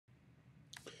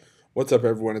What's up,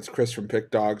 everyone? It's Chris from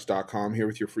PickDogs.com here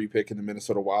with your free pick in the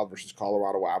Minnesota Wild versus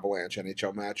Colorado Avalanche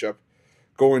NHL matchup.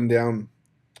 Going down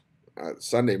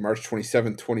Sunday, March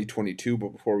 27th, 2022. But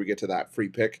before we get to that free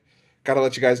pick, got to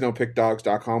let you guys know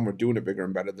PickDogs.com. We're doing it bigger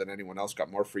and better than anyone else. Got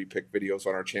more free pick videos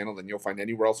on our channel than you'll find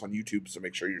anywhere else on YouTube. So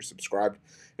make sure you're subscribed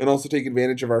and also take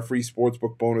advantage of our free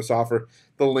sportsbook bonus offer.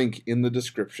 The link in the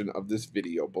description of this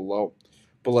video below.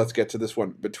 But let's get to this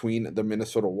one between the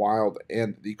Minnesota Wild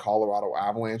and the Colorado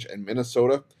Avalanche. And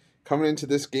Minnesota coming into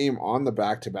this game on the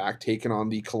back-to-back, taking on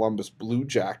the Columbus Blue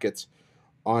Jackets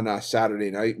on Saturday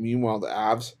night. Meanwhile, the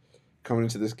Avs coming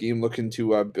into this game looking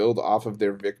to build off of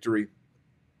their victory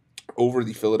over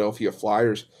the Philadelphia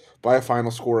Flyers by a final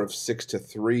score of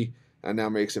 6-3. And now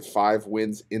makes it 5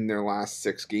 wins in their last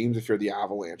 6 games if you're the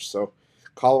Avalanche. So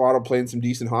Colorado playing some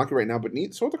decent hockey right now, but the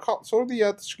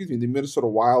Minnesota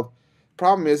Wild.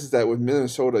 Problem is that with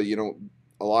Minnesota,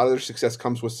 a lot of their success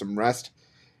comes with some rest.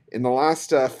 In the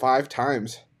last 4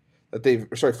 times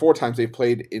they've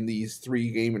played in these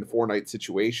 3-game and 4-night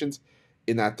situations.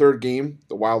 In that third game,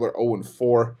 the Wild are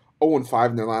 0-4, 0-5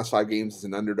 in their last 5 games as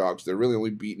an underdog. So they're really only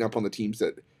beating up on the teams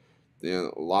that a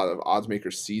lot of odds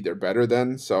makers see they're better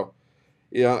than. So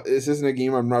this isn't a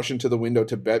game I'm rushing to the window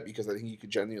to bet because I think you could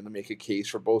genuinely make a case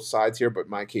for both sides here, but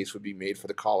my case would be made for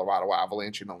the Colorado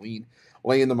Avalanche in a lean,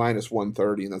 laying the minus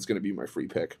 130, and that's going to be my free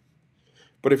pick.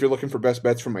 But if you're looking for best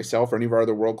bets from myself or any of our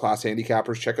other world-class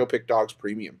handicappers, check out Pick Dogs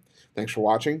Premium. Thanks for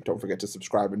watching. Don't forget to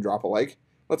subscribe and drop a like.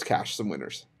 Let's cash some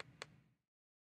winners.